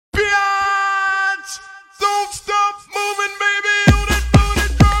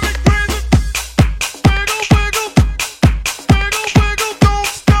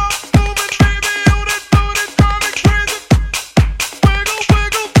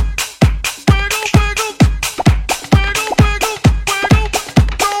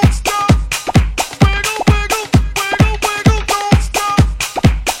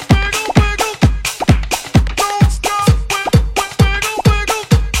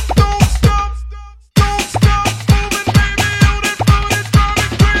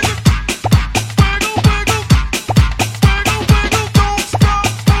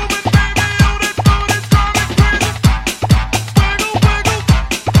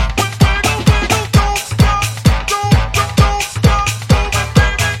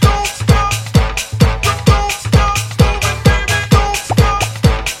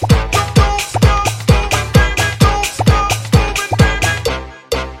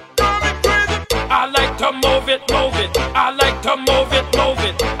move it, move it. I like to move it, move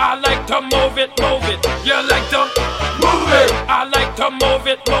it. I like to move it, move it. You like to move it. I like to move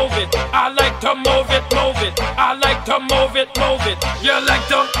it, move it. I like to move it, move it. I like to move it, move it. You like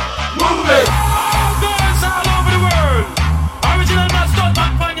to move it. All girls all over the world. Original man, stunt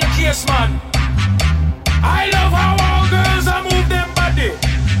man, find your case, man. I love how all girls are move them body.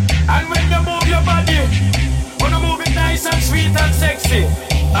 And when you move your body, wanna move it nice and sweet and sexy.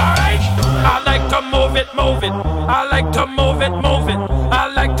 Alright? I like to move it, move it. I like to move it, move it.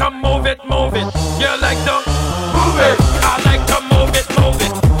 I like to move it, move it. You like to move it. I like to move it, move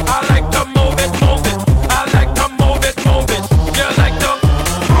it. I like to move it, move it. I like to move it, move it. You like to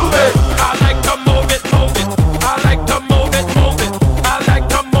move it. I like to move it, move it. I like to move it, move it. I like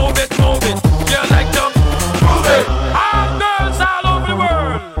to move it, move it. You like to move it. All girls all over the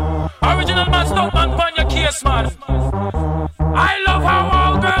world. Original man, stunt man, find your case, man. I love how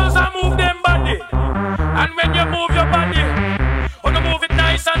all girls are move them body. And when you move your body, wanna move it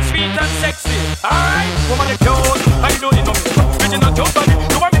nice and sweet and sexy. Alright? Woman, you cute, I don't need no makeup. Original cute body,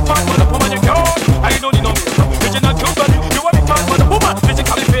 you want me fat, but woman, you cute, I don't need no makeup. Original cute body, you want me fat, but woman,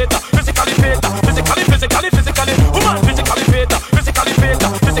 physically fit, physically fit, physically, woman, physically fit,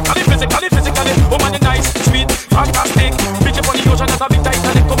 physically, woman, you nice, sweet, fantastic. Bitch up on the ocean, that's a big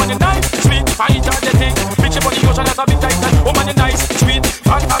Titanic. Woman, you nice, sweet, fine, energetic. Bitch up on the ocean, that's a big Titanic. Woman, you nice, sweet,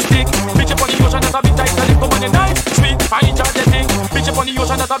 fantastic. Bitch up on the ocean, that's a big Titanic. Woman, you nice, sweet, fine, energetic. Bitch up on the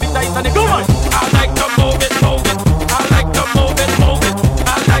ocean, that's a big Titanic. Woman, I like to move it, move it. I like to move it, move it. I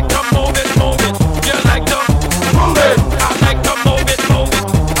like to move it, move it. You like to move it. I like to move it, move it.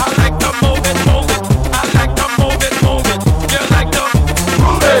 I like to move it, move it. I like to move it, move it. You like to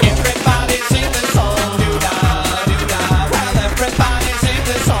move it. Everybody sing the song, do-da, do-da. Well, everybody sing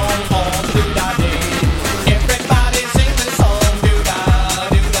the song on do-da day. Everybody sing the song, do-da,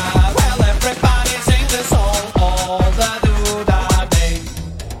 do-da. Well, everybody sing the song on the do-da day.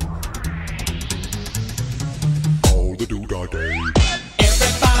 All the doodah day.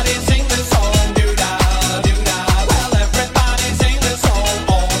 Everybody sing the song, do-da, do-da. Well, everybody sing the song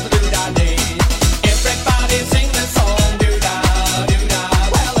on the do-da day. Everybody sing the song, do-da, do-da.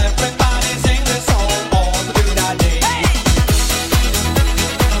 Well, everybody sing the song on the do-da day.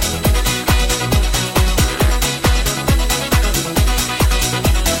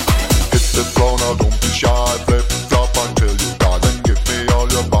 Hit the floor now, don't be shy. Flip flop until you die. Then give me all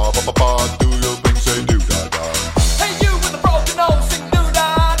your ba. Do your thing, say doo-da-da. Hey, you with the broken nose, sing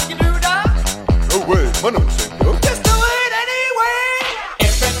do-da, you do-da. No way, my nose ain't no. Just do it anyway.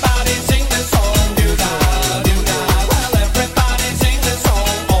 Everybody sing the song, do-da, do-da. Well, everybody sing the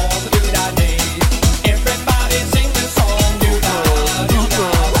song on the do-da day. Everybody sing the song, do-da, do-da.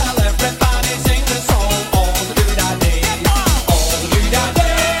 Well, everybody sing the song on the do-da day. On the do-da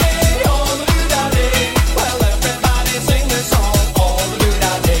day, on the do-da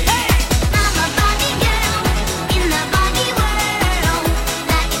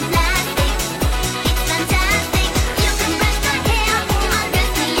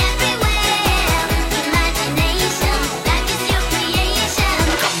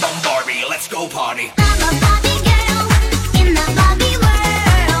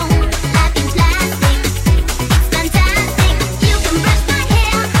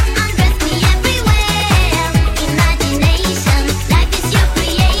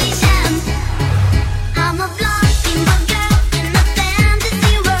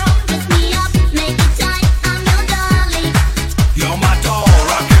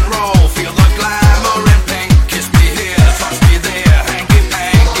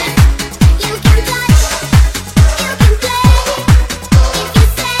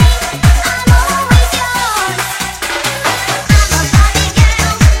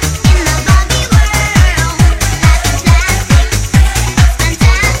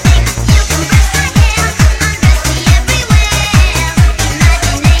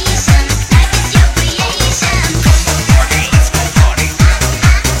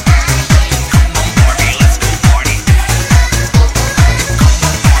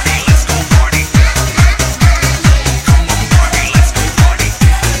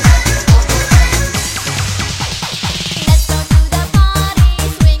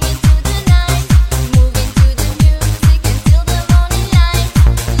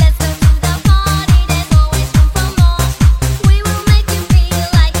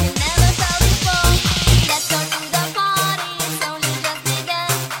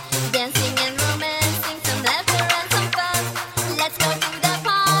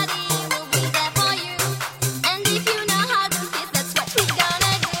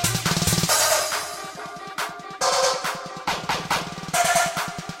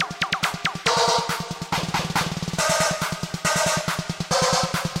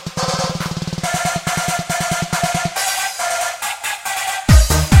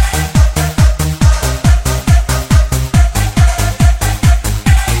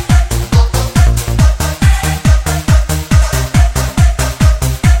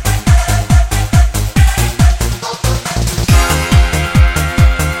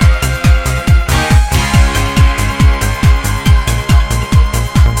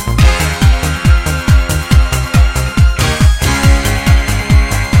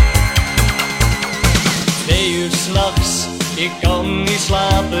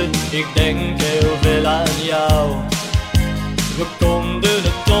Ik denk heel veel aan jou. We konden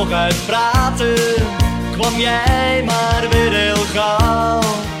het toch uitpraten. Kwam jij maar weer heel gauw.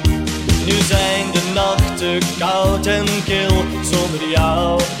 Nu zijn de nachten koud en kil zonder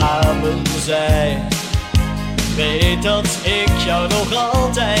jou aan mijn zij. Weet dat ik jou nog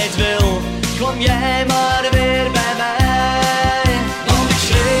altijd wil. Kwam jij maar weer bij mij. Want ik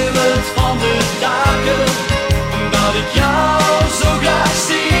schreeuw het van de daken dat ik jou zo graag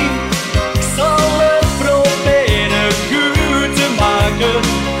zie. Ik zal het proberen goed te maken.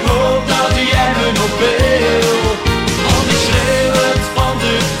 Ik hoop dat jij me nog wil. Want ik schreeuw het van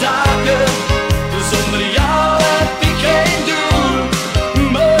de daken. Zonder jou heb ik geen doel.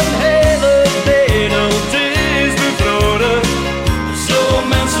 Mijn hele wereld is bevroren. Zo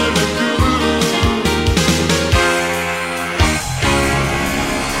menselijk cool.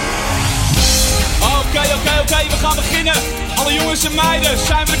 Oké, we gaan beginnen. Alle jongens en meiden,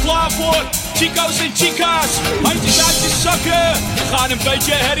 zijn we er klaar voor? Chico's en chica's, handjes uit je zakken. We gaan een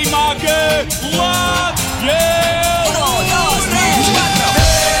beetje herrie maken. Laat je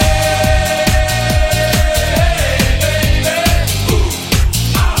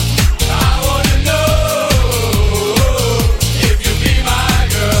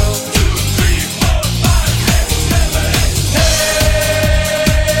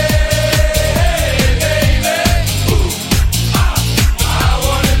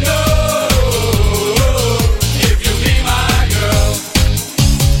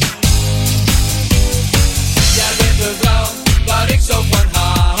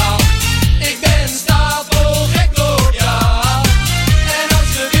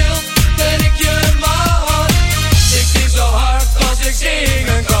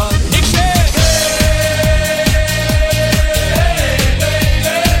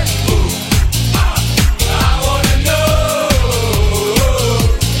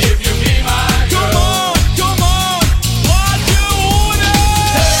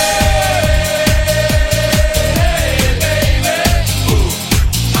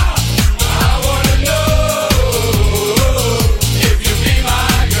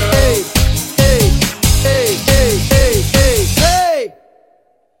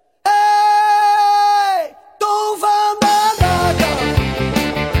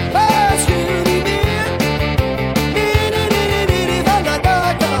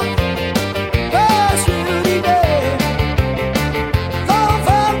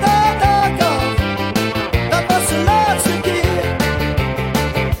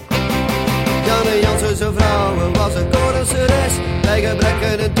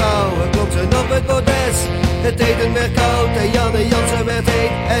Het eten werd koud en Janne Jansen werd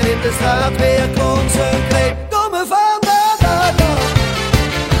heet. En in de straat weer klonk zijn kreet. Domme van de daken,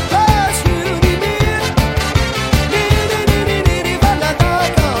 hij schuurt niet meer. Nee, van de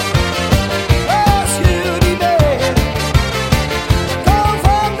daken, hij schuurt niet meer. Kom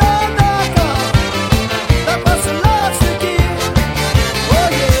van de daken, dat was de laatste keer. Oh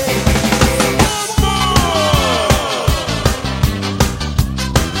yeah.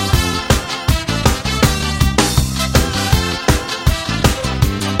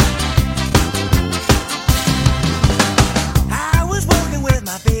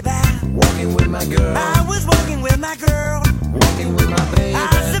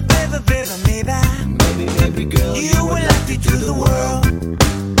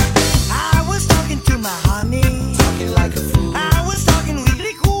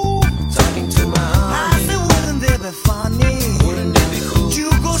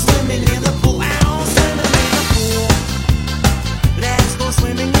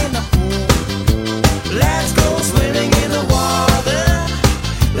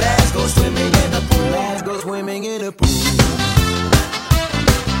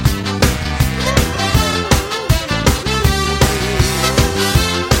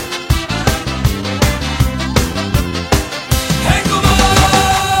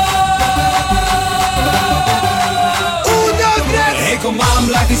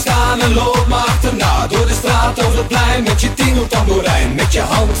 Met je tingeltamboerijn, met je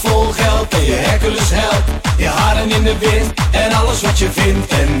hand vol geld en je Hercules held. Je haren in de wind en alles wat je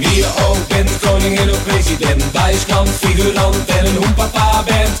vindt. En wie je ook bent, koningin of president, bijensklant, figurant en een hoempapa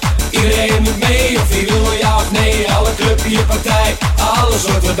bent. Iedereen moet mee of wie wil ja of nee. Alle club, je partij, alles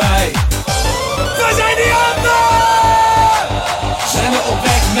hoort erbij. Waar zijn die handen? Zijn we op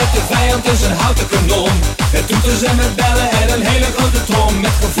weg met de vijand en zijn houten kanon. Met toeters en met bellen en een hele grote trom.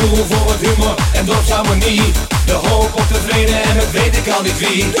 Met gevoel voor het humor en dorpsharmonie. De hoop op de vrede en het weet ik al niet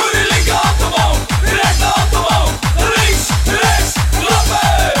wie. Doe die linkerhand omhoog, de rechterhand omhoog. Links, rechts,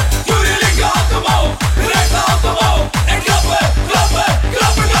 klappen. Doe die linkerhand omhoog, de rechterhand omhoog. En klappen, klappen,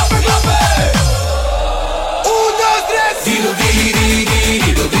 klappen, klappen, klappen.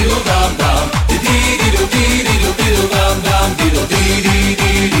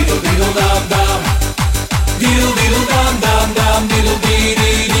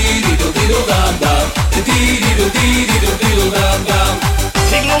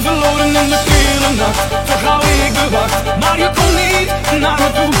 Ik loop verloren in de kille nacht, toch hou ik bewacht. Maar je komt niet naar me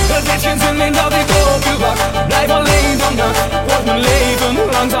toe, er zit geen zin in dat ik op je wacht. Blijf alleen vannacht, wordt mijn leven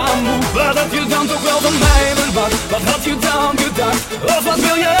langzaam moe. Wat had je dan toch wel van mij verwacht? Wat had je dan gedacht? Of wat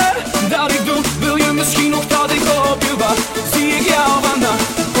wil je dat ik doe? Wil je misschien nog dat ik op je wacht? Zie ik jou vannacht,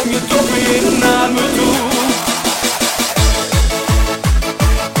 kom je toch weer naar me toe.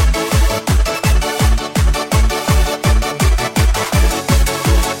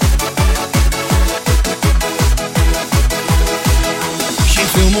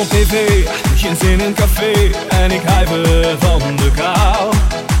 Op tv, geen zin in café en ik huiver van de kou.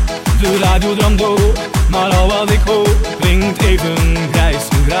 De radio dramt door, maar al wat ik hoor klinkt even grijs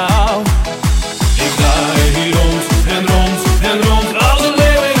en grauw. Ik draai hier rond en rond en rond als een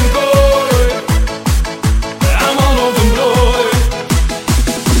leeuw in een kooi. Een man op een prooi.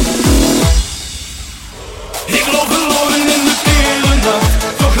 Ik loop verloren in de kille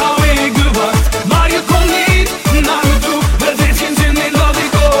nacht, toch hou ik de wacht. Maar je komt niet naar me toe, er zit geen zin in dat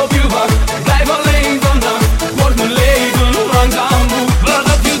ik op je wacht. Blijf alleen vannacht, wordt mijn leven langzaam moe. Wat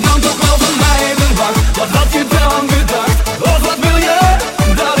had je dan toch wel van mij verwacht? Wat had je dan gedacht? Of wat wil je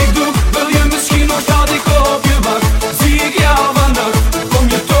dat ik doe? Wil je misschien nog dat ik op je wacht? Zie ik jou vannacht, kom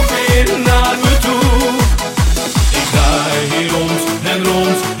je toch weer naar me toe. Ik draai hier rond en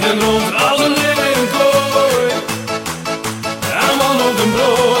rond en rond als een leeuw in een kooi. Een man op een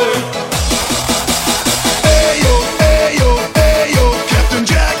prooi. Ayo, ayo, ayo, Captain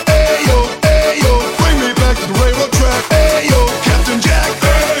Jack. Ayo, ayo, bring me back to the railroad track. Ayo, Captain Jack.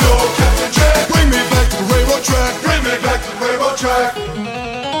 Ayo, Captain Jack, bring me back to the railroad track. Bring me back to the railroad track.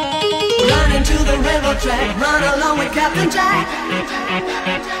 Run into the railroad track, run along with Captain Jack.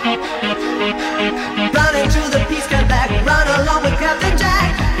 Run into the Feestkarousel back, run along with Captain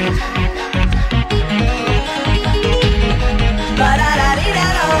Jack.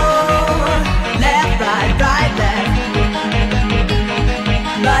 Ba-da-da-dee-da-do, left, right, right, left.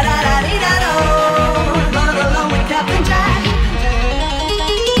 Ba-da-da-dee-da-do, run along with Captain Jack.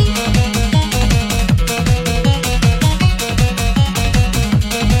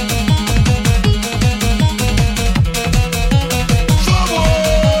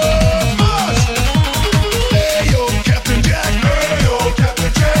 Ayo, Captain Jack. Ayo,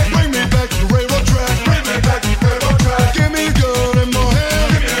 Captain Jack, bring me back to the railroad track. Bring me back to the railroad track. Give me a gun in my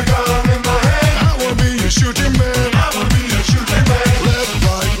hand. Give me a gun in my hand. I wanna be your shooting man. I wanna be your shooting man. Left,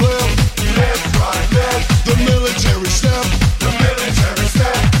 right, left. Left, right, left. The military step. The military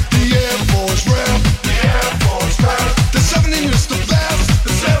step. The Air Force rep. The Air Force rep. The 70 is the best.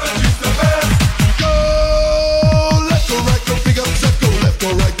 The 70 is the best. Go left, go right, go pick up, step, go left, go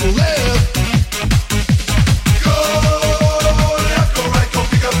right, go left. Go left, go right, go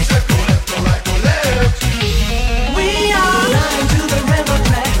pick up, step, go left, go right, go left. We are running to the railroad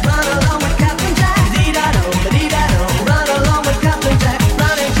track, run along with Captain Jack. Dee-da-do, dee-da-do, run along with Captain Jack.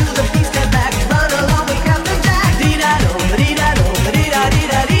 Run into the Feestkarousel back, run along with Captain Jack. Dee-da-do, dee-da-do,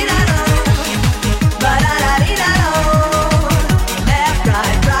 dee-da-dee-da-dee-da-do. Ba-da-da-dee-da-do, left,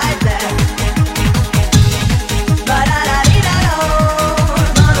 right, right, left. Ba-da-da-dee-da-do,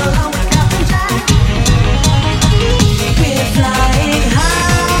 run along with Captain Jack. We're flying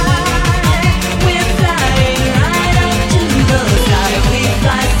high, we're flying right up to the sky. We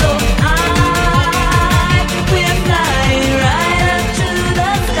fly so high, we're flying right up to the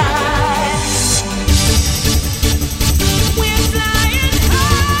sky. We're flying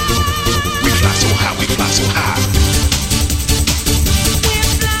high, We fly so high, we fly so high. we're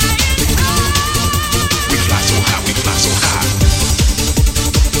flying high. We fly so high, we fly so high.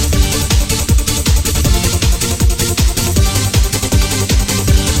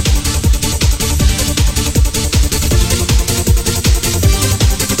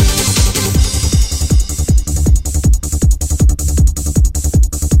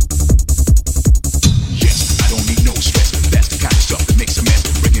 Yes, I don't need no stress. That's the kind of stuff that makes a mess.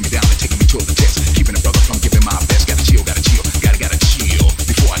 Breaking me down and taking me to the test. Keeping a brother from giving my best. Gotta chill, gotta chill. Gotta chill.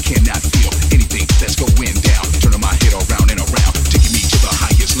 Before I cannot feel anything that's going down. Turning my head around and around. Taking me to the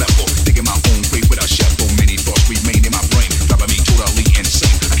highest level. Thinking my own way without shuffle. Many thoughts remain in my brain. Driving me totally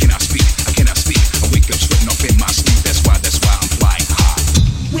insane. I cannot speak. I wake up sweating off in my sleep. That's why I'm flying high.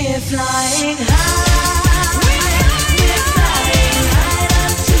 We're flying high, we're flying right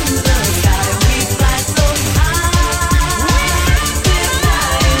up to the sky. We fly so high, we're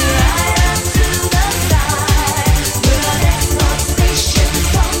flying right up to the sky. We're an export station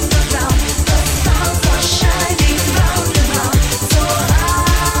from the ground. The stars are shining round and round. So high,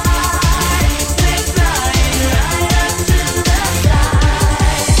 we're flying right up to the sky.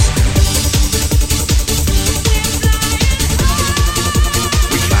 We're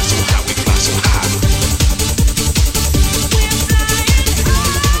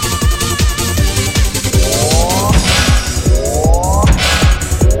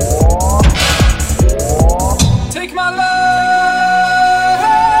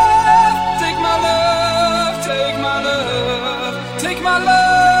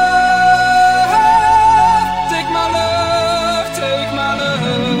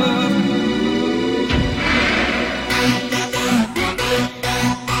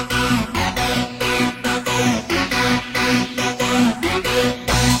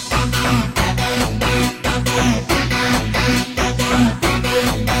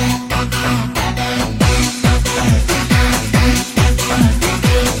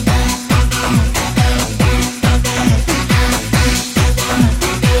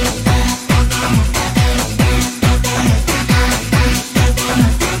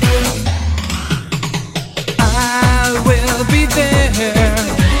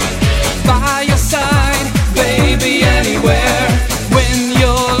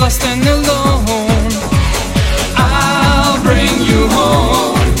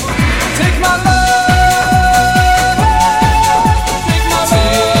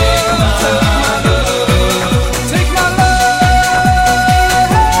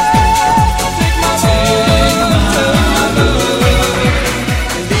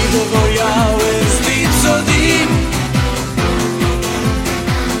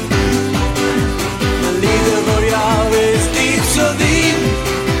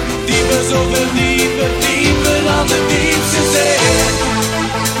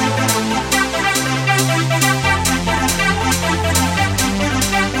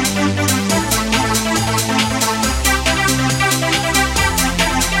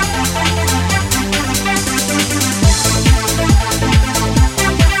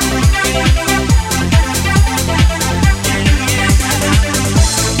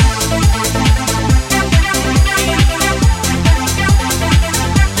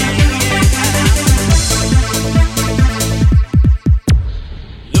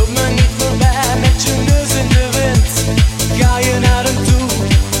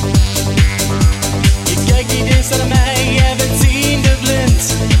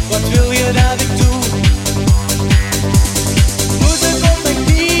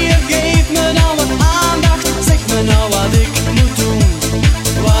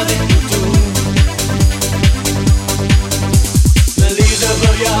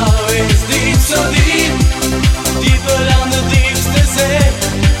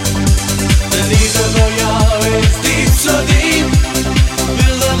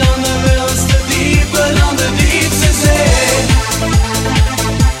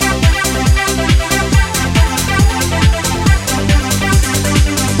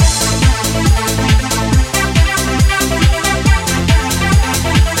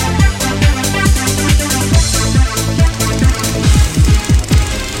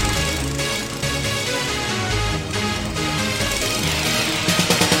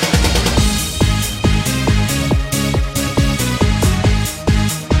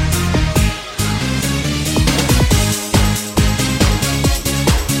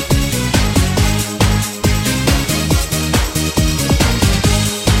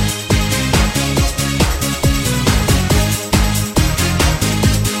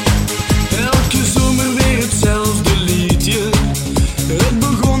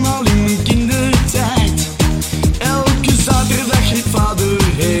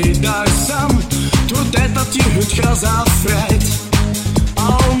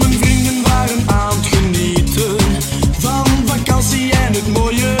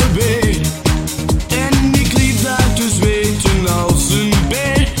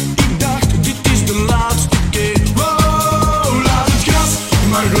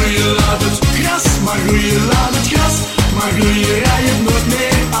groeien, laat het gras maar groeien, laat het gras maar groeien, rij het nooit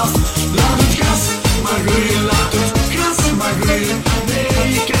meer af. Laat het gras maar groeien, laat het gras maar groeien,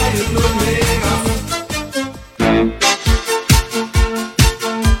 nee, ik rij het nooit meer af.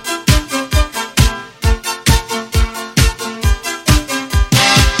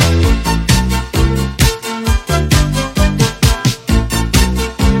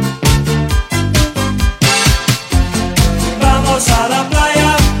 Vamos a la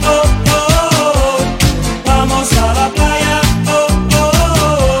playa, oh, oh, oh. Vamos a la playa, oh, oh,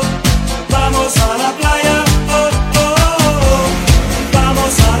 oh. Vamos a la playa, oh, oh, oh.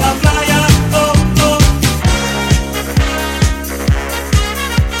 Vamos a la playa, oh, oh.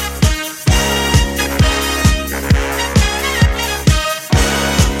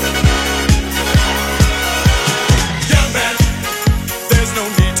 Young man, there's no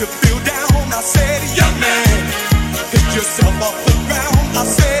need to feel down. I said, young man, pick yourself off the ground. I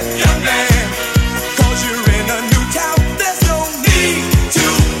said, young man, cause you're in a new town. There's no need to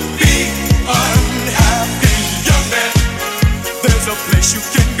be unhappy. Young man, there's a place you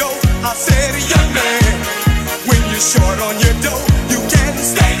can go. I said, young man, when you're short on your dough, you can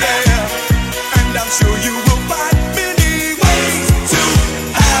stay there. And I'm sure you will find many ways to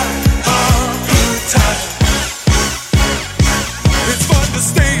have a good time. It's fun to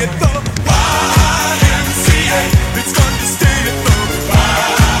stay at the YMCA. It's fun to stay at the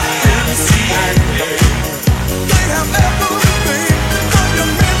YMCA. They have everything for your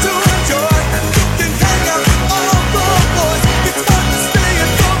men to enjoy. You can hang out with all the boys. It's fun to stay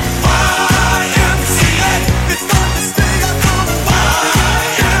at the YMCA. It's fun to stay at the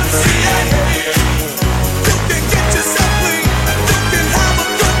YMCA. You can get yourself clean. You can have a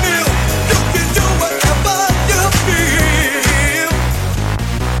good meal. You can do whatever you feel.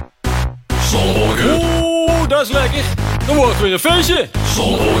 Oeh, dat is lekker. Dan wordt het weer een feestje.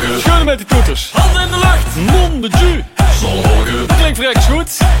 Schudden met die toeters. Handen in de lucht. Mon de ju. Dat klinkt vreks goed.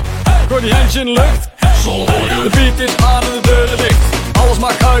 Gooi die handjes in de lucht. De beat is aan en de deuren dicht. Alles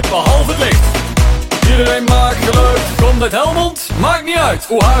maakt uit behalve het licht. Iedereen maakt geluid. Komt uit Helmond? Maakt niet uit.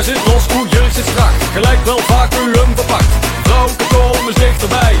 Hoe haar zit los, hoe jurk zit strak. Gelijk wel vaak hoe u hem verpakt. Vrouwen kom eens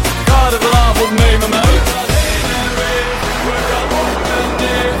dichterbij. Ga er vanavond mee met mij. We gaan op en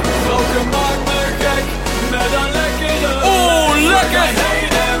neer. Vrouwen maakt me gek. Met een lekkere. Oeh, lekker!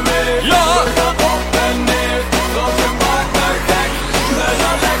 Ja! We gaan op en neer. Vrouwen maakt me gek. Met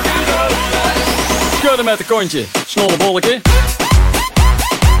een lekkere. Schudden met een kontje. Snollebolletje.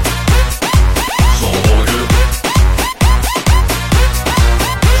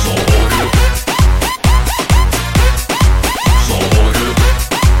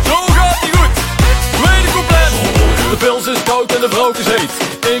 De pils is koud en de vrouw is heet.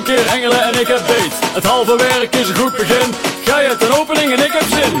 Eén keer hengelen en ik heb beet. Het halve werk is een goed begin. Jij hebt een opening en ik heb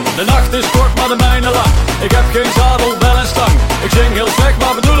zin. De nacht is kort, maar de mijne lang. Ik heb geen zadel, bel en stang. Ik zing heel slecht,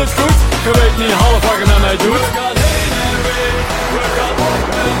 maar bedoel het goed. Je weet niet half wat je met mij doet. We gaan heen en weer, we gaan op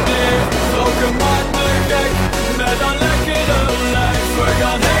en neer. Vrouwke maakt me gek, met een lekkere lijf. We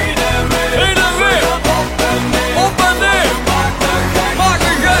gaan heen en weer, heen en weer. Op en neer, op en neer. Maak me gek, maak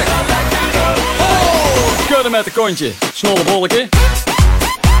me gek. Schudden met een kontje, snollebolletje.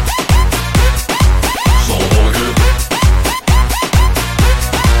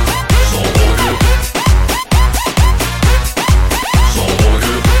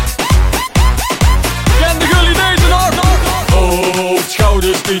 Ken de jullie deze nog? Hoofd,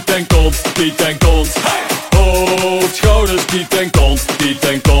 schouders, piet en kont, piet en kont. Hoofd, schouders, piet en kont, piet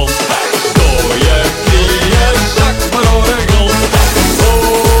en kont. Door je knieën, zak maar door de grond.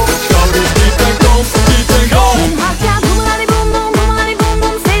 Hoofd, schouders, piet en kont, piet en kont. Mijn hart gaat boemeladi boem boem, boemeladi boem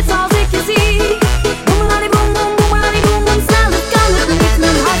boem, steeds als ik je zie. Boemeladi boem boem, boemeladi boem boem, sneller kan het niet.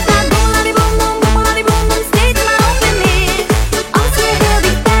 Mijn hart gaat boemeladi boem boem, boemeladi boem boem, steeds maar op en neer. Als je heel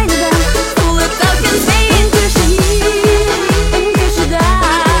dicht bij me bent, voel ik telkens weer een kusje hier, een kusje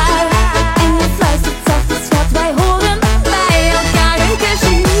daar. En je fluistert zachtjes, schat, wij horen bij elkaar. Een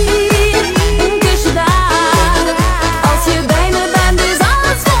kusje hier, een kusje daar. Als je bij me bent, is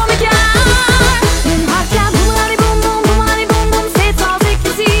alles voor mekaar. Mijn hart gaat boemeladi boem boem, boemeladi boem boem, steeds als ik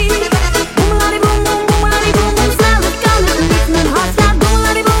je zie. Boemeladi boem boem, boemeladi boem boem, sneller kan het niet. Mijn hart gaat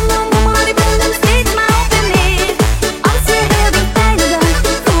boemeladi boem boem, boemeladi boem boem, steeds maar op en neer. Als je heel dicht bij me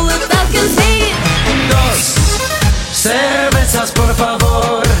bent, voel ik telkens weer. Dos cervezas por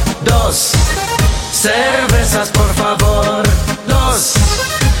favor, dos cervezas por favor, dos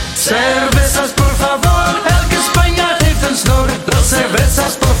cervezas por favor. Elke Spanjaard heeft een snor, dos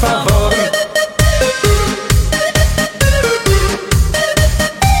cervezas por favor.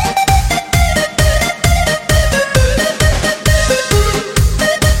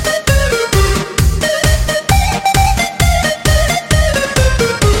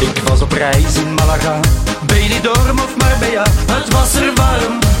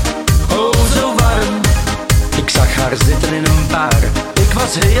 Ik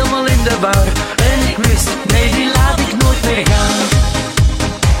was helemaal in de war en ik wist, nee die laat ik nooit meer gaan.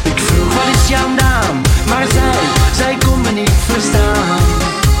 Ik vroeg wat is jouw naam, maar zij kon me niet verstaan.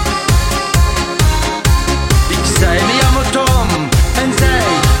 Ik zei me llamo Tom en zij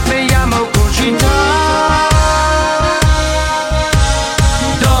me llamo Conchita.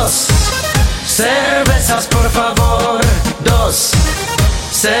 Dos cervezas por favor, dos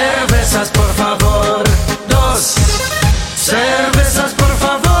cervezas por favor, dos cervezas por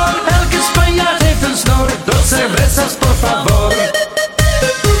favor. Elke Spanjaard heeft een snor, dos cervezas por favor.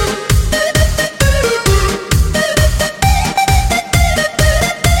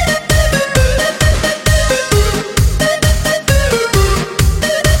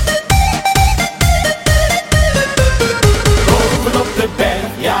 Bovenop de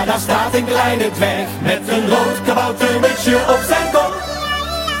berg, ja daar staat een kleine dwerg met een rood kaboutermutsje op zijn kop.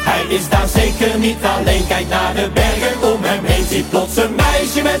 Hij is daar zeker niet alleen, kijk naar de bergen om hem heen. Ziet plots een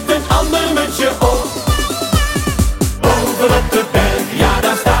meisje met een ander mutsje op. Bovenop de berg, ja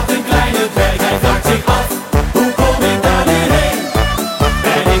daar staat een kleine dwerg. Hij vraagt zich af, hoe kom ik daar nu heen?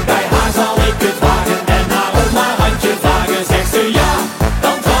 Ben ik bij haar, zal ik het wagen en haar om haar handje vragen. Zegt ze ja,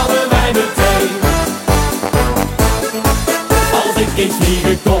 dan trouwen wij meteen. Als ik eens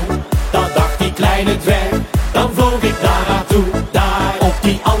vliegen kon, dat dacht die kleine dwerg, dan vloog ik daar naartoe. Daar op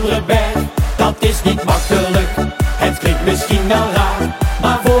die andere berg, dat is niet makkelijk. Het klinkt misschien wel raar,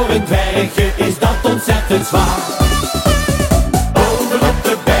 maar voor een dwergje is dat ontzettend zwaar. Bovenop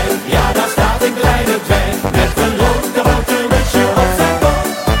de berg, ja daar staat een kleine dwerg met een rood kaboutermutsje op zijn kop.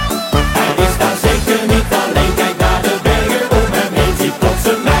 Hij is daar zeker niet alleen, kijk naar de bergen om hem heen. Ziet plots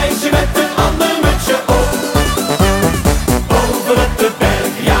een meisje met een ander mutsje op. Bovenop de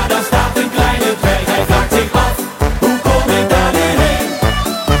berg, ja daar staat een kleine dwerg. Hij vraagt zich af, hoe kom ik daar nu heen?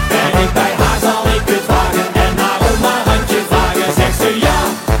 Ben ik bij haar, zal ik het wagen en haar om haar handje vragen. Zegt ze ja,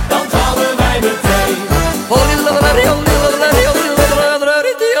 dan trouwen wij meteen.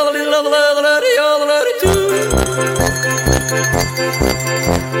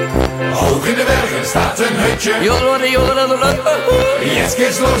 Hoog in de bergen staat een hutje. Yes,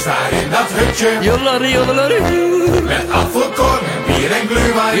 kids los daar in dat hutje. Met apfelkorn en bier en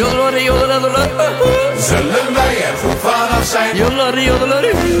glühwein. Zullen wij er goed vanaf zijn?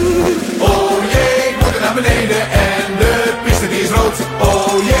 Oh jee, ik moet er naar beneden en de piste die is rood.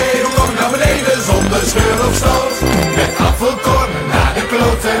 Oh jee, hoe kom ik naar beneden zonder scheur of stoot? Met apfelkorn naar de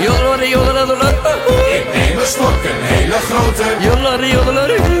kloten. Ik neem een slok, een hele grote.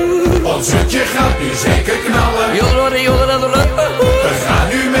 Ons hutje gaat nu zeker knallen. We gaan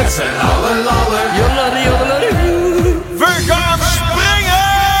nu met z'n allen lallen. We gaan springen!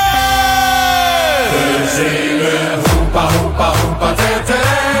 We zingen hoepa hoepa hoepa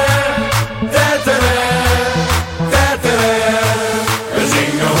tetere, tetere, tetere. We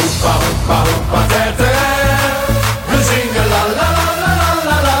zingen hoepa hoepa hoepa tetere. We zingen la la la la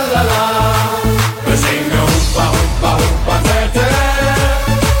la la la la. We zingen hoepa hoepa hoepa tetere,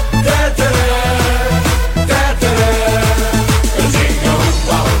 tetere, tetere. We zingen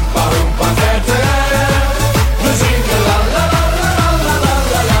hoepa hoepa hoepa tetere. We zingen la la la la la la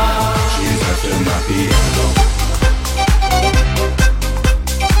la la. She's after my piano.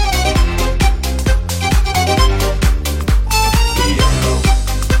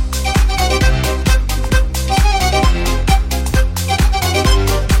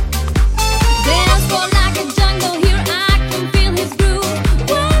 Dance for like a jungle, here I can feel his groove.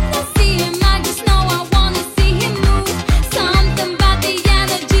 When I see him, I just know I wanna see him move. Something about the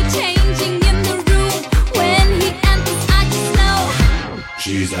energy changing in the room. When he enters, I just know.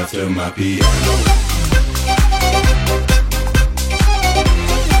 She's after my piano.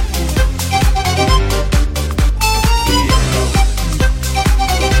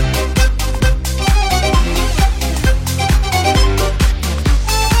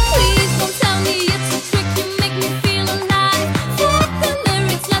 Please don't tell me it's a trick, you make me feel alive. Fuck the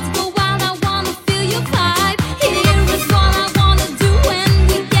lyrics, let's go wild, I wanna feel your vibe. Here is what I wanna do when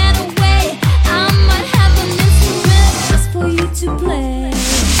we get away. I might have an instrument just for you to play.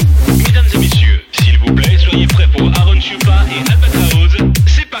 Mesdames et messieurs, si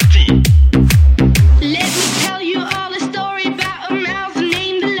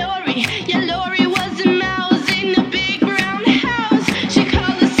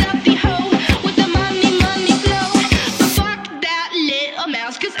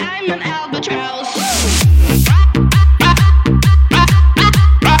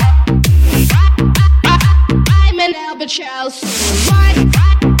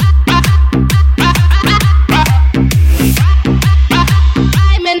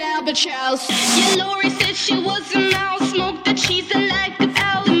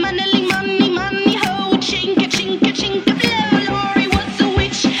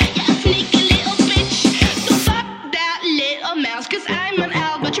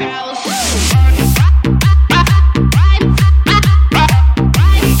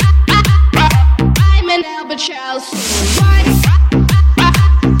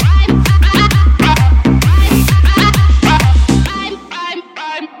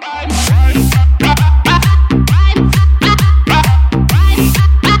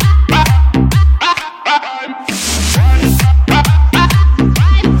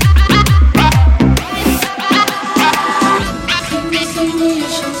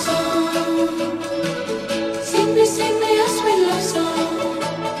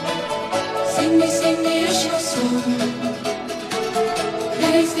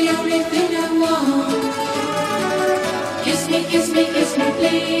everything I want. Kiss me, kiss me, kiss me,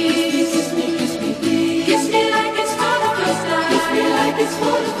 please. Kiss me, kiss me, please. Kiss me like it's for the first time. Kiss me like it's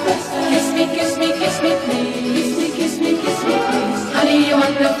for the first time. Kiss me, kiss me, kiss me, please. Kiss me, kiss me, kiss me, please. Honey, you're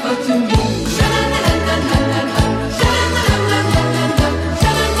wonderful to me. Sha-la-la-la-la-la-la. Sha-la-la-la-la-la-la.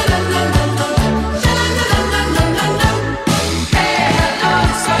 Sha-la-la-la-la-la-la. Sha-la-la-la-la-la-la. Hey, hello,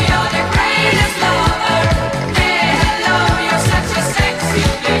 so you're the greatest lover. Hey, hello, you're such a sexy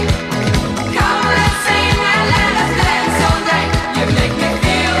thing. Come, let's sing and let us dance all night. You make me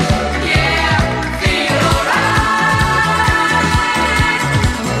feel, yeah, feel alright.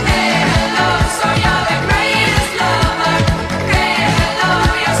 Hey, hello, so you're the greatest lover. Hey, hello,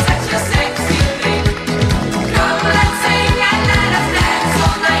 you're such a sexy thing. Come, let's sing and let us dance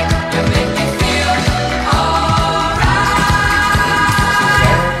all night. You make me feel alright.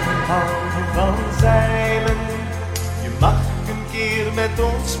 Houden van zeilen, je mag een keer met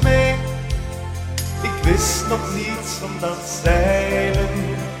ons mee. Ik wist nog niets van dat zeilen,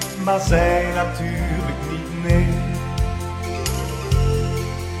 maar zij natuurlijk niet, nee.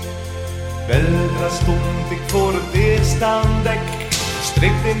 Weldra stond ik voor het eerst aan dek,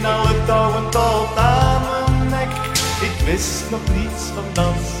 gestrikt in alle touwen tot aan mijn nek. Ik wist nog niets van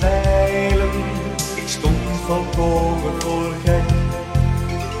dat zeilen, ik stond volkomen voor gek.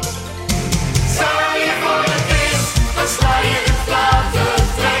 Sta je voor het eerst, dan sla je het flaten,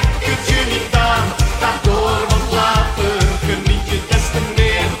 trek het je niet aan, ga door, want later geniet je des te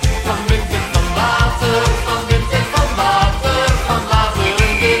meer van wind en van water, van wind en van water, van water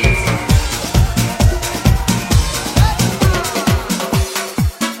en wind.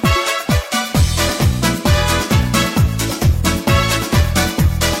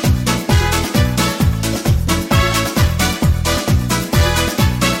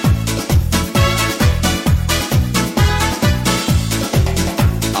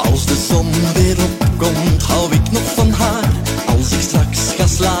 Als de zon weer opkomt, hou ik nog van haar. Als ik straks ga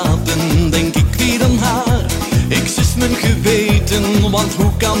slapen, denk ik weer aan haar. Ik zus mijn geweten, want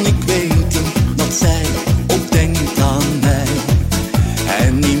hoe kan ik weten dat zij ook denkt aan mij?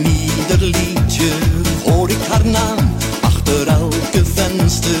 En in ieder liedje hoor ik haar naam. Achter elke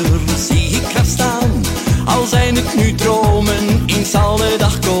venster zie ik haar staan. Al zijn het nu dromen, eens zal de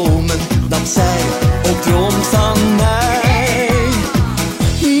dag komen dat zij ook droomt van mij.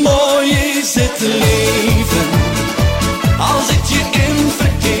 Mooi is het leven, al zit je in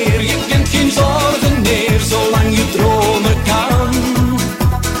verkeer. Je kent geen zorgen meer, zolang je dromen kan.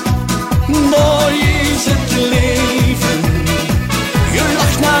 Mooi is het leven, je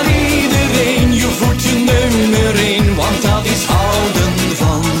lacht naar iedereen. Je voelt je nummer 1, want dat is houden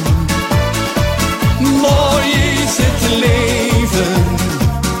van. Mooi is het leven,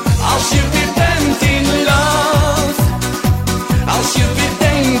 als je weer bent in love. Als je weer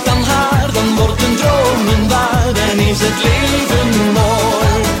denkt aan haar, dan wordt een dromen waar en is het leven mooi.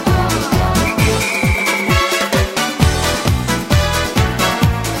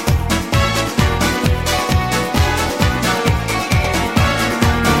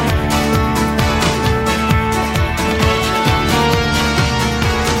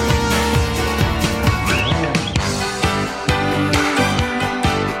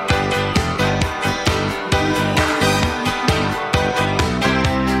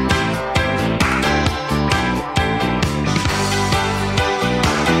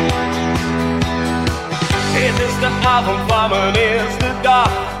 Het is de avond van mijn eerste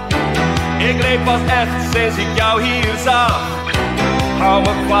dag. Ik leef pas echt sinds ik jou hier zag. Hou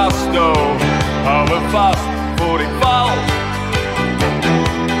me vast, oh, hou me vast voor ik val.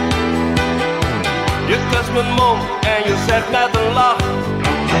 Je kust mijn mond en je zegt met een lach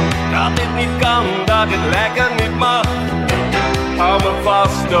dat dit niet kan, dat dit lekker niet mag. Hou me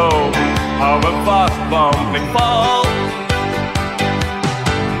vast, oh, hou me vast, want ik val.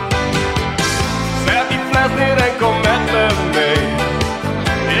 Zet die fles neer en kom met me mee.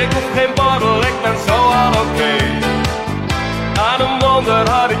 Ik hoef geen borrel, ik ben zo al oké. Aan een wonder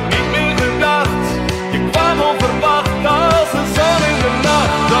had ik niet meer gedacht. Je kwam onverwacht als de zon in de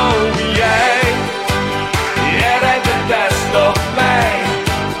nacht. Oh jij rijdt het best op mij.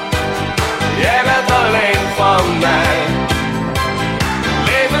 Jij bent alleen van mij.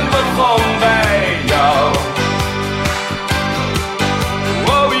 Leven begon bij jou.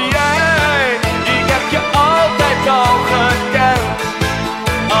 Oh ik heb je altijd al gekend.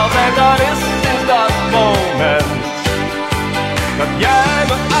 Altijd al is sinds dat moment dat jij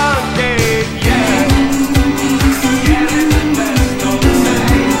me aankeek, yeah. Jij bent het best op mij.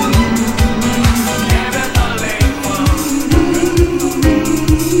 Jij bent alleen van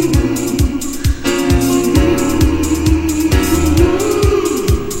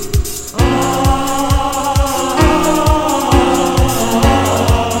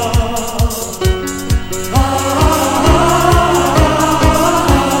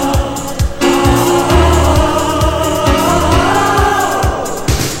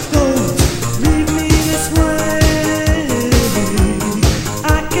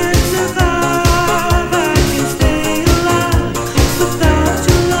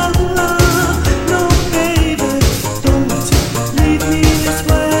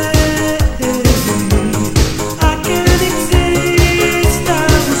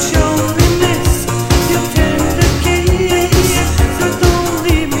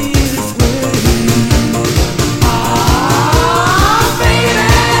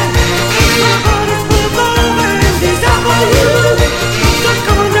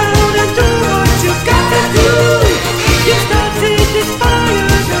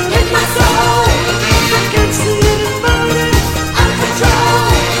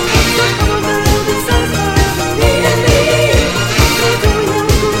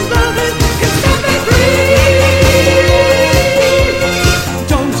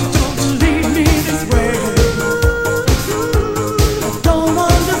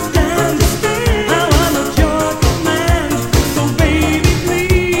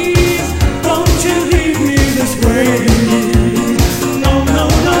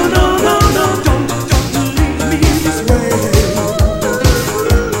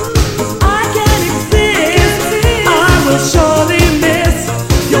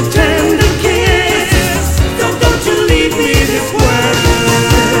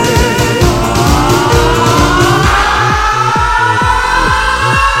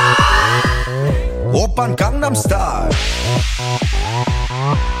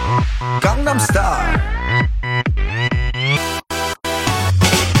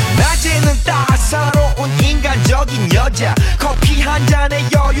사사로운 인간적인 여자 커피 한 잔에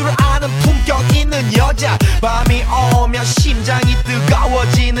여유를 아는 품격 있는 여자 밤이 오면 심장이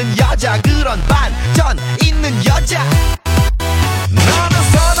뜨거워지는 여자 그런 반전 있는 여자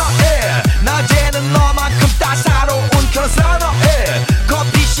나는 선어해 낮에는 너만큼 따사로운 그런 선어해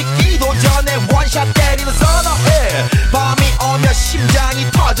커피 식기도 전에 원샷 때리는 선어해 밤이 오면 심장이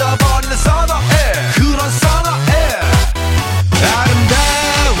터져버리는 선어해 그런 선어해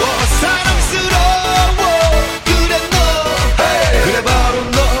아름다워 사랑스러워 그래 너 hey. 그래 바로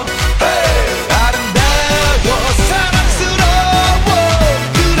너 hey. 아름다워 사랑스러워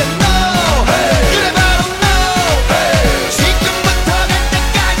그래 너 hey. 그래 바로 너 hey. 지금부터 갈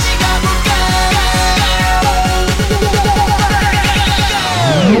때까지 가볼까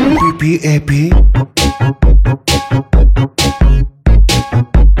BBAB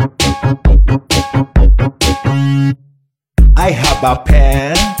I have a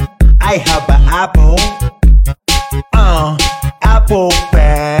pen, I have an apple, apple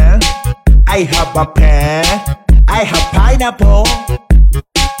pen. I have a pen, I have pineapple,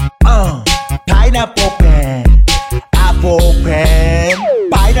 pineapple pen, apple pen,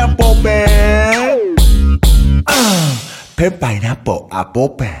 pineapple pen, pen pineapple apple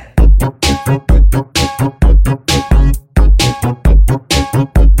pen.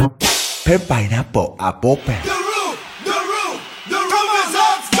 Pen pineapple apple pen.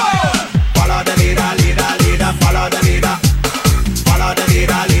 Follow the leader, leader, leader, follow the leader. Follow the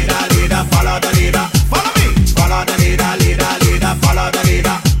leader, leader, leader, follow the leader. Follow me. Follow the leader, leader, leader, follow the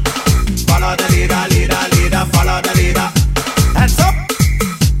leader. Follow the leader, leader, leader, follow the leader. Hands up,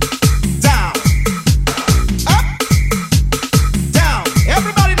 down, up, down.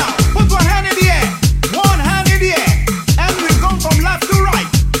 Everybody now, put one hand in the air, one hand in the air, and we go from left to right.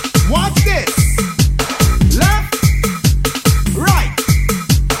 Watch this. Left, right.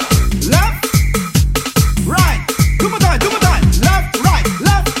 Left, right. Do my time, do my time. Left, right,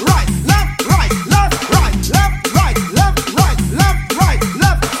 left, right, left, right, left, right, left, right, left, right, left, right,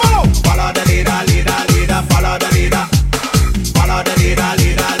 left. Follow. Follow the leader, leader, leader. Follow the leader. Follow the leader,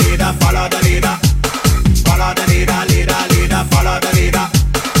 leader, leader. Follow the leader. Follow the leader, leader, leader. Follow the leader.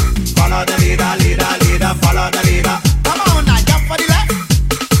 Follow the leader, leader, leader. Follow the leader. Come on now, jump for the left,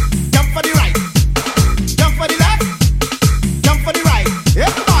 jump for the right, jump for the left, jump for the right.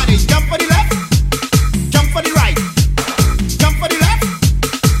 Everybody, jump for the left, jump for the right, jump for the left,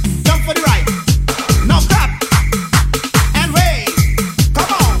 jump for the right. Now clap and wave.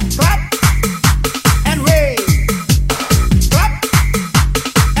 Come on, clap and wave. Clap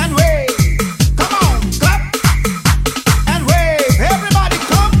and wave. Come on, clap and wave. Everybody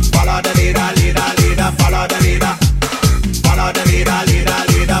come. Follow the leader, leader, leader. Follow the leader. Follow the leader, leader,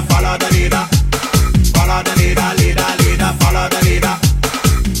 leader. Follow the leader. Follow the leader, leader, leader. Follow the leader.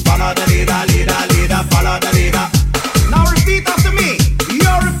 Follow the leader, leader, leader. Follow the leader. Now repeat after me.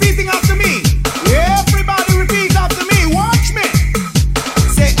 You're repeating after me. Everybody repeat after me. Watch me.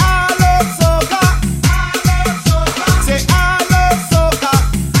 Say I love soca. I love soca. Say I love soca.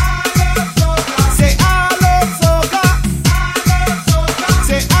 I love soca. Say I love soca. I love soca.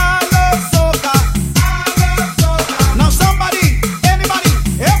 Say I love soca. I love soca. Now somebody, anybody,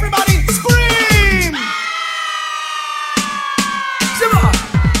 everybody scream.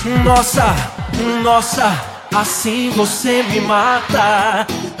 Nossa, nossa, assim você me mata.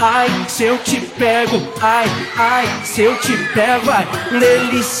 Ai, se eu te pego, ai, ai, se eu te pego, ai,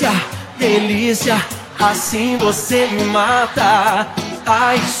 delícia, delícia, assim você me mata.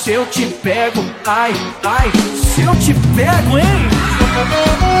 Ai, se eu te pego, ai, ai, se eu te pego, hein?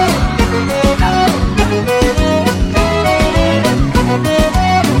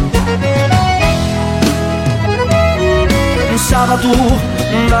 Um sábado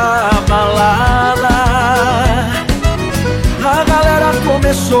na balada, a galera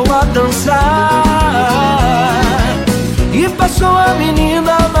começou a dançar e passou a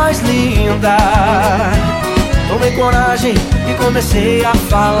menina mais linda. Tomei coragem e comecei a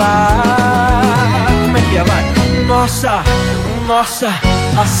falar. Como é que é, vai? Nossa, nossa,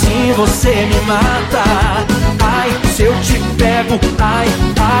 assim você me mata. Ai, se eu te pego, ai,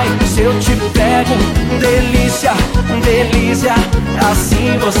 ai, se eu te pego, delícia, delícia,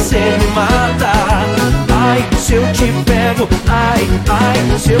 assim você me mata. Ai, se eu te pego, ai,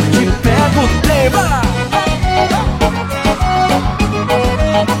 ai, se eu te pego, tema. Ay.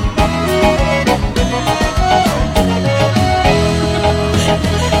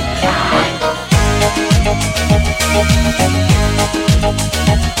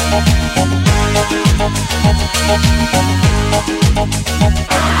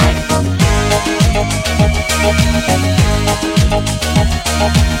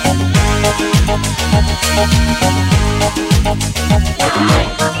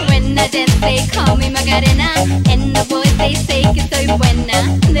 When I dance, they call me Macarena, and the boys they say que soy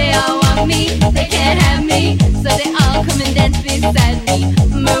buena. They all want me, they can't have me, so they all come and dance beside me.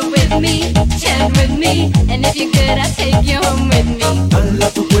 Move with me, chant with me, and if you're good, I'll take you home with me. Dale a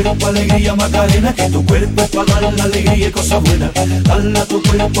tu cuerpo alegría Macarena, que tu cuerpo es para dar la alegría y cosas buenas. Dale a tu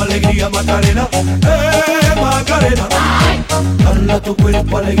cuerpo alegría Macarena, Macarena. Dale a tu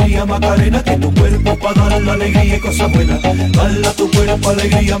cuerpo alegría Macarena, que tu cuerpo es para dar la alegría y cosas buenas. Dale a tu cuerpo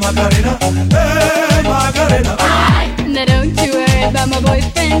alegría Macarena, Macarena. Now don't you worry about my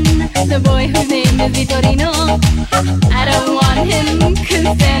boyfriend, the boy whose name is Vitorino. I don't want him,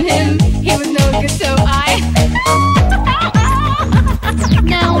 couldn't stand him, he was no good, so I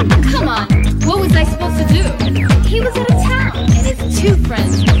Now, come on, what was I supposed to do? He was out of town, and his two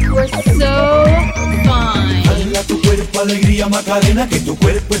friends were so fine. Dale a tu cuerpo alegría Macarena, que tu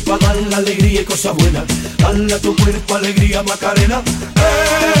cuerpo es para dar la alegría y cosas buenas. Dale a tu cuerpo alegría Macarena,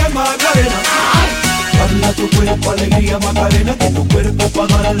 Macarena. Dale a tu cuerpo alegría Macarena, que tu cuerpo es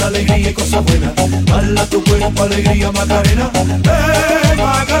para dar la alegría y cosas buenas. Dale a tu cuerpo alegría Macarena,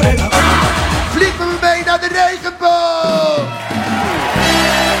 Macarena. Vlieg me mee naar de regenboog.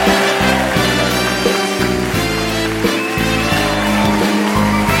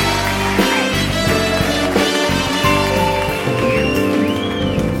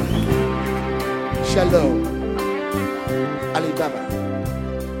 Shalom, Alibaba.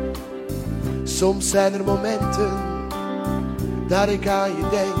 Soms zijn er momenten dat ik aan je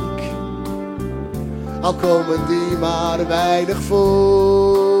denk, al komen die maar weinig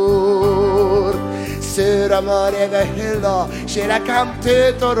voor. Sera morena hilla, sera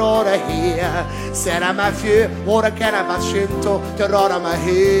cante torora hia, sera ma fieu, ora che era vascento, torora ma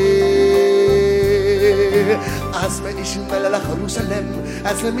he. Asma ishma la Jerusalem,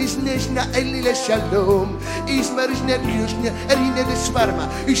 asma ishna eli la shalom, isma ishna yushna erina de swarma,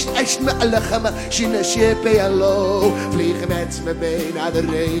 ishma alachama, shina shepe allo. Vliegen met me mee naar de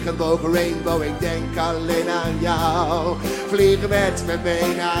regenboog, rainbow, ik denk alleen aan jou. Vliegen met me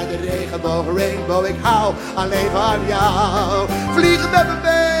mee naar de regenboog, rainbow, ik hou alleen van jou. Vliegen met me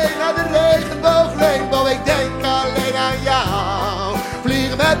mee naar de regenboog, rainbow, ik denk alleen aan jou.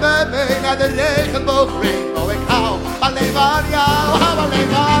 Vliegen met me mee naar de regenboog, rainbow, ik hou alleen van jou, hou alleen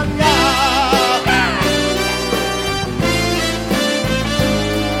van jou.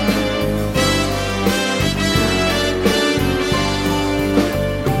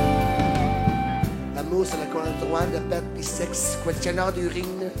 L'amour c'est la conjointe de petit sexe, quel canard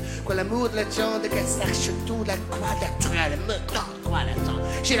d'urine, quell'amour de la jambe che cherche tout la croix de traîne, quoi la temps.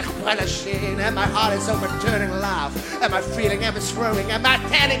 She reprend la chaîne and my heart is overturning laugh, and my feeling am swirling, and my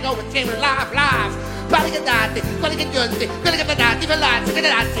tanning overturning laugh, laugh. Paligadati, paligadunti, paligadati, velazzi,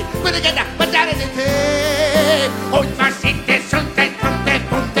 velazzi, paligadati, badati, und was sind es sunte, punte,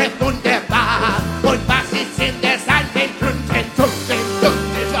 punte, wunderbar, und was ist in der Seite, punte, punte,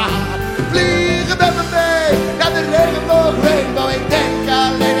 wunderbar. Vliegen met me mee naar de regenboog, rainbow, ik denk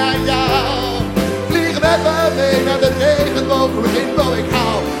alleen aan jou. Vliegen met me mee naar de regenboog, rainbow, ik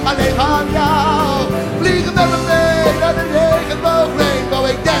hou alleen van jou. Vliegen met me mee naar de regenboog, rainbow,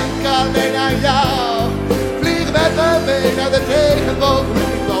 ik denk alleen aan jou. Vliegen met me mee naar de regenboog,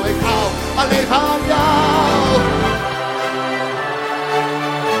 rainbow, ik hou alleen van jou.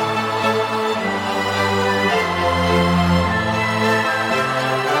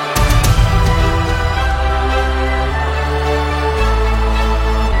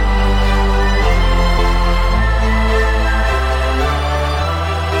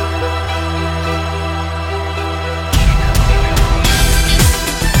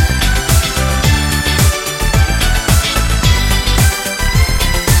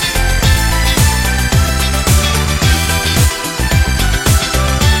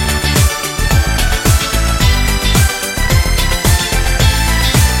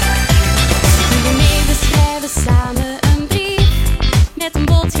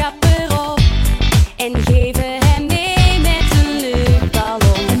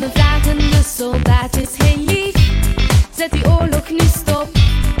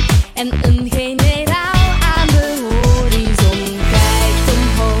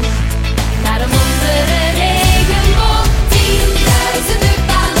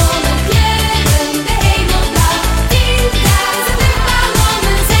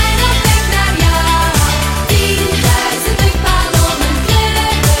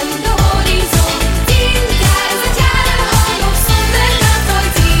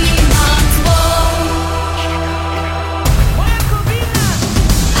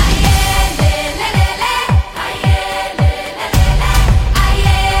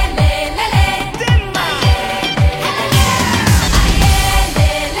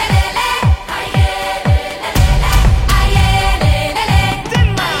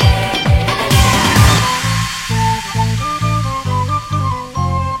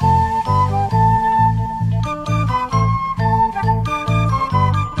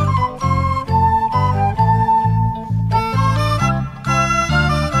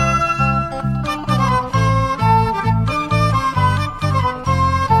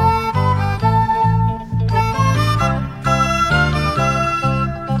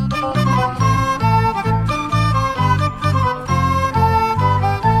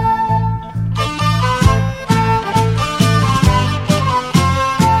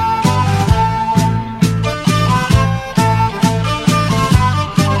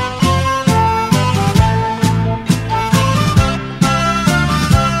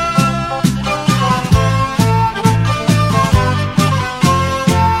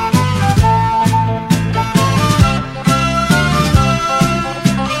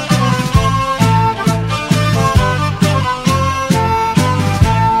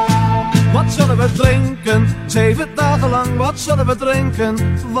 zullen we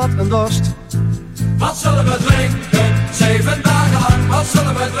drinken? Wat een dorst. Wat zullen we drinken? 7 dagen lang. Wat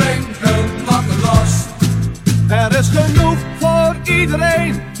zullen we drinken? Wat een dorst. Er is genoeg voor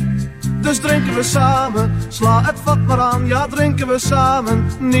iedereen, dus drinken we samen. Sla het vat maar aan, ja drinken we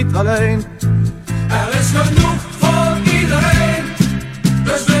samen, niet alleen. Er is genoeg voor iedereen,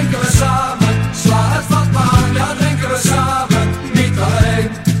 dus drinken we samen. Sla het vat maar aan, ja drinken we samen, niet alleen.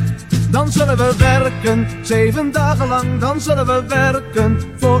 Dan zullen we werken, 7 dagen lang. Dan zullen we werken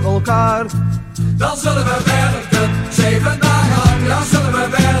voor elkaar. Dan zullen we werken, 7 dagen lang. Dan zullen we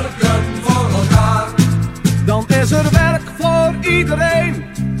werken voor elkaar. Dan is er werk voor iedereen,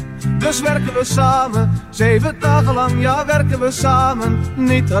 dus werken we samen. 7 dagen lang, ja werken we samen,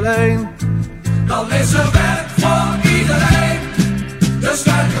 niet alleen. Dan is er werk voor iedereen, dus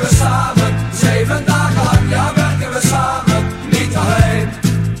werken we samen. 7 dagen lang, ja werken we samen, niet alleen.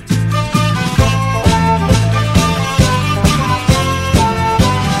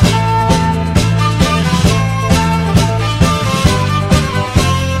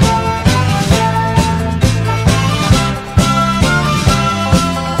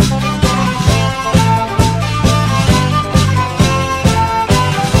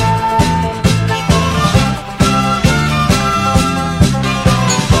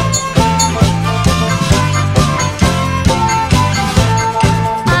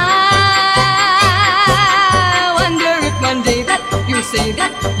 Say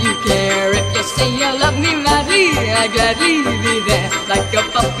that you care. If you say you love me madly, I gladly be there like a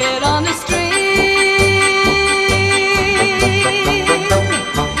puppet on a string.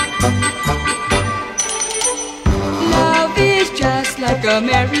 Love is just like a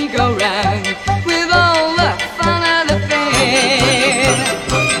merry-go-round with all the fun of the fair.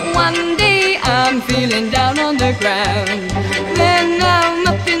 One day I'm feeling down on the ground, then I'm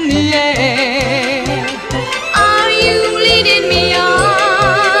up in the air. Are you leading me on?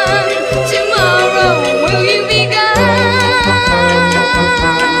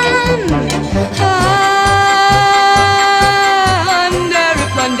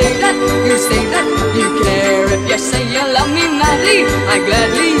 You say you love me madly, I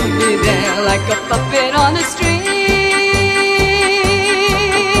gladly be there like a puppet on a string.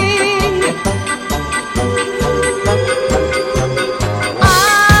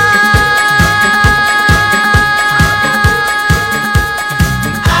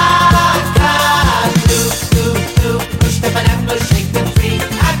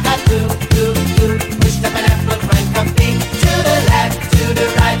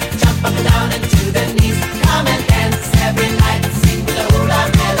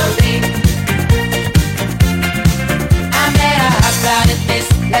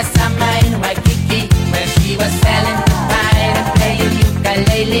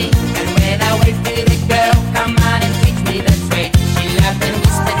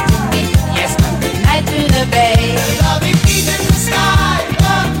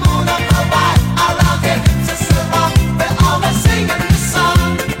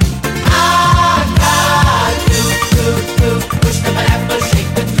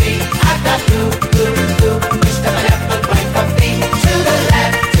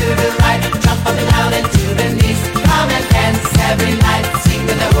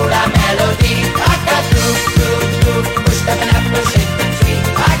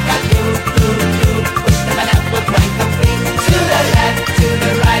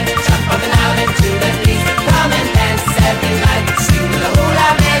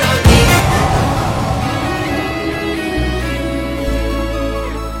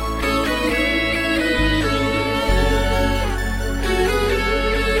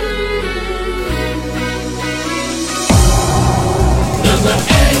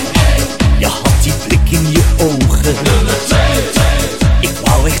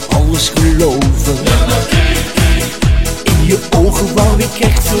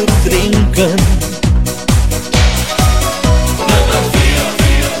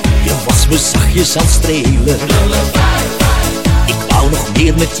 Aan strelen. Ik wou nog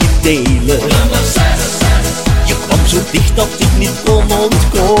meer met je delen. Je kwam zo dicht dat ik niet kon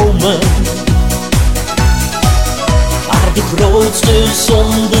ontkomen. Maar de grootste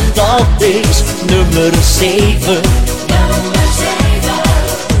zonde dat is nummer 7.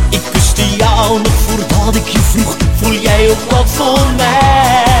 Ik kuste jou nog voordat ik je vroeg, voel jij ook wat voor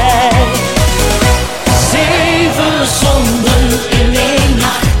mij? 7 zonden in 1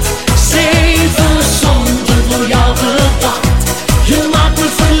 nacht. 7 zonden door jou bedacht. Je maakt me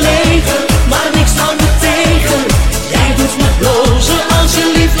verlegen, maar niks houdt me tegen. Jij doet me blozen als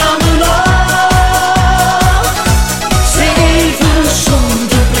je lief naar me lacht. 7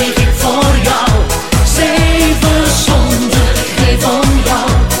 zonden pleeg ik voor jou. 7 zonden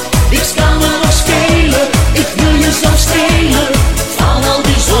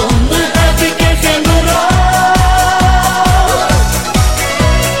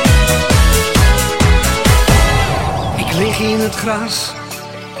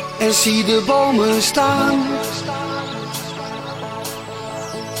en zie de bomen staan.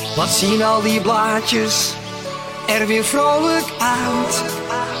 Wat zien al die blaadjes er weer vrolijk uit.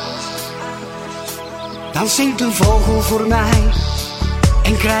 Dan zingt een vogel voor mij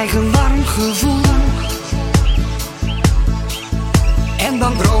en krijg een warm gevoel. En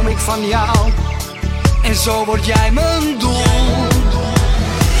dan droom ik van jou en zo word jij mijn doel.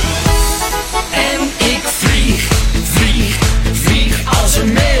 En ik vlieg, vlieg, vlieg als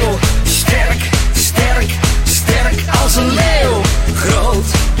een meeuw. Sterk, sterk, sterk als een leeuw. Groot,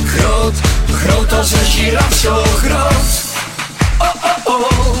 groot, groot als een giraf, zo groot. Oh, oh,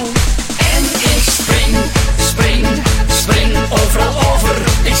 oh. En ik spring, spring, spring overal over.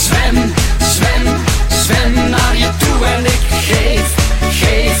 Ik zwem, zwem, zwem naar je toe. En ik geef,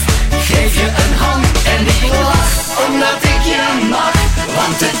 geef, geef je een hand. En ik lach omdat ik je mag.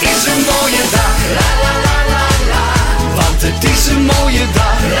 Want het is een mooie dag. La la la la la. Want het is een mooie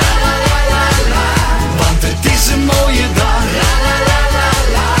dag. La la la la la. Want het is een mooie dag. La la la la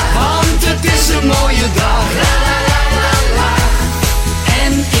la. Want het is een mooie dag. La la la la la.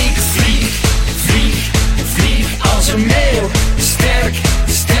 En ik vlieg, vlieg, vlieg als een meeuw. Sterk,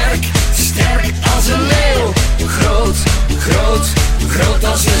 sterk, sterk als een leeuw. Groot, groot, groot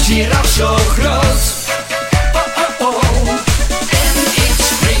als een giraf, zo groot. Oh, oh, oh. En ik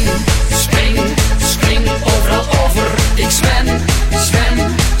spring, spring, spring overal over. Ik zwem,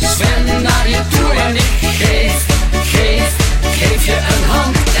 zwem, zwem naar je toe. En ik geef, geef, geef je een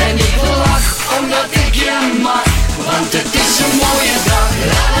hand. En ik lach omdat ik je mag. Want het is een mooie dag.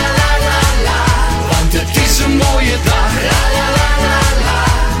 La la la la la. Want het is een mooie dag. La la la la la.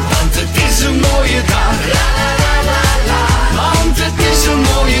 Want het is een mooie dag. La la la la la. Want het is een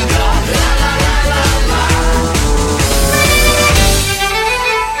mooie dag. La la la la la.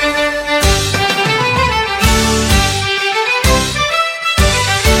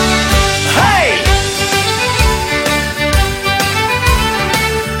 Hey!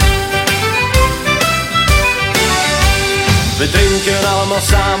 We drinken allemaal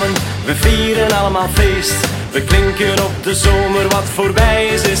samen, we vieren allemaal feest. We klinken op de zomer, wat voorbij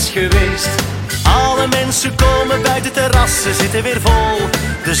is geweest. Alle mensen komen buiten, terrassen zitten weer vol.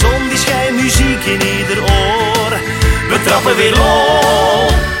 De zon die schijnt, muziek in ieder oor. We trappen weer lol.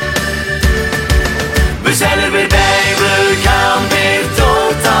 We zijn er weer bij, we gaan weer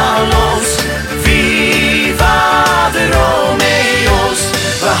totaal los. Viva de Romeo's.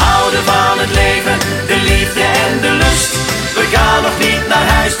 We houden van het leven, de liefde en de lust. We gaan nog niet naar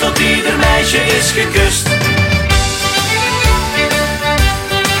huis tot ieder meisje is gekust.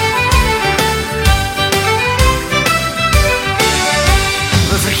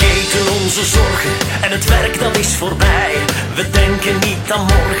 We vergeten onze zorgen en het werk dat is voorbij. We denken niet aan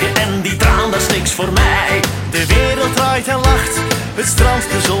morgen en die traan dat is niks voor mij. De wereld draait en lacht, het strand,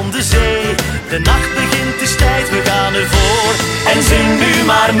 de zon, de zee. De nacht begint, het is tijd, we gaan ervoor. En zing nu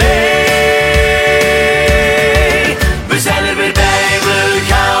maar mee. We zijn er weer bij, we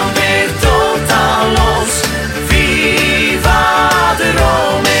gaan weer totaal los. Viva de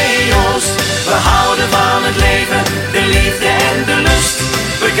Romeo's. We houden van het leven, de liefde en de lust.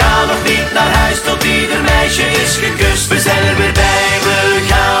 We gaan nog niet naar huis tot ieder meisje is gekust. We zijn er weer bij, we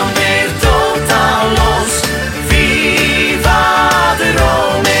gaan weer totaal los. Viva de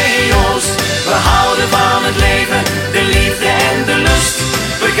Romeo's. We houden van het leven, de liefde en de lust.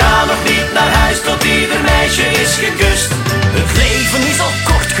 We gaan nog niet naar huis tot ieder meisje is gekust. Het leven is al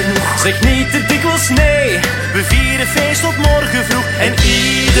kort genoeg, zeg niet te dikwijls nee. We vieren feest tot morgen vroeg en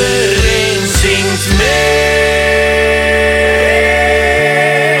iedereen zingt mee.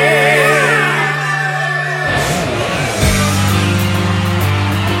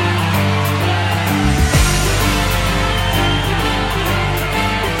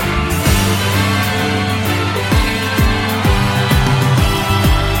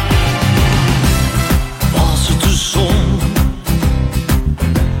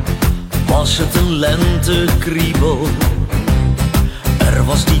 Was het een lentekriebel? Er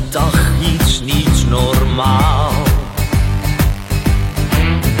was die dag iets niet normaal.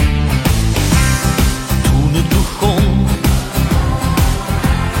 Toen het begon,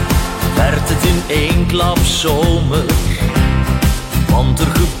 werd het in één klap zomer. Want er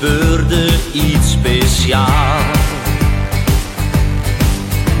gebeurde iets speciaals.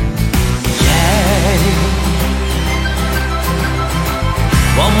 Jij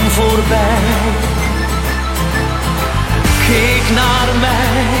kwam voorbij, keek naar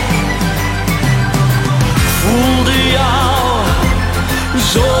mij, voelde jou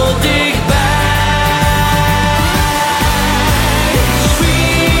zo dichtbij.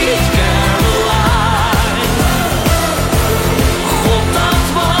 Sweet Caroline, God dat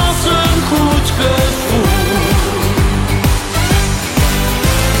was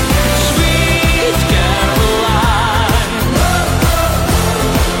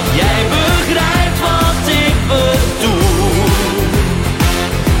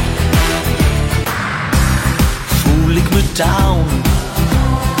down.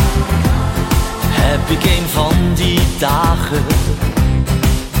 Heb ik een van die dagen,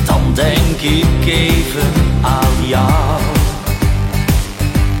 dan denk ik even aan jou.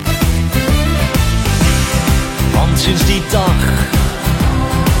 Want sinds die dag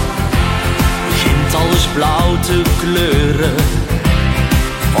begint alles blauw te kleuren.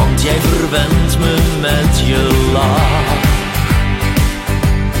 Want jij verwent me met je lach.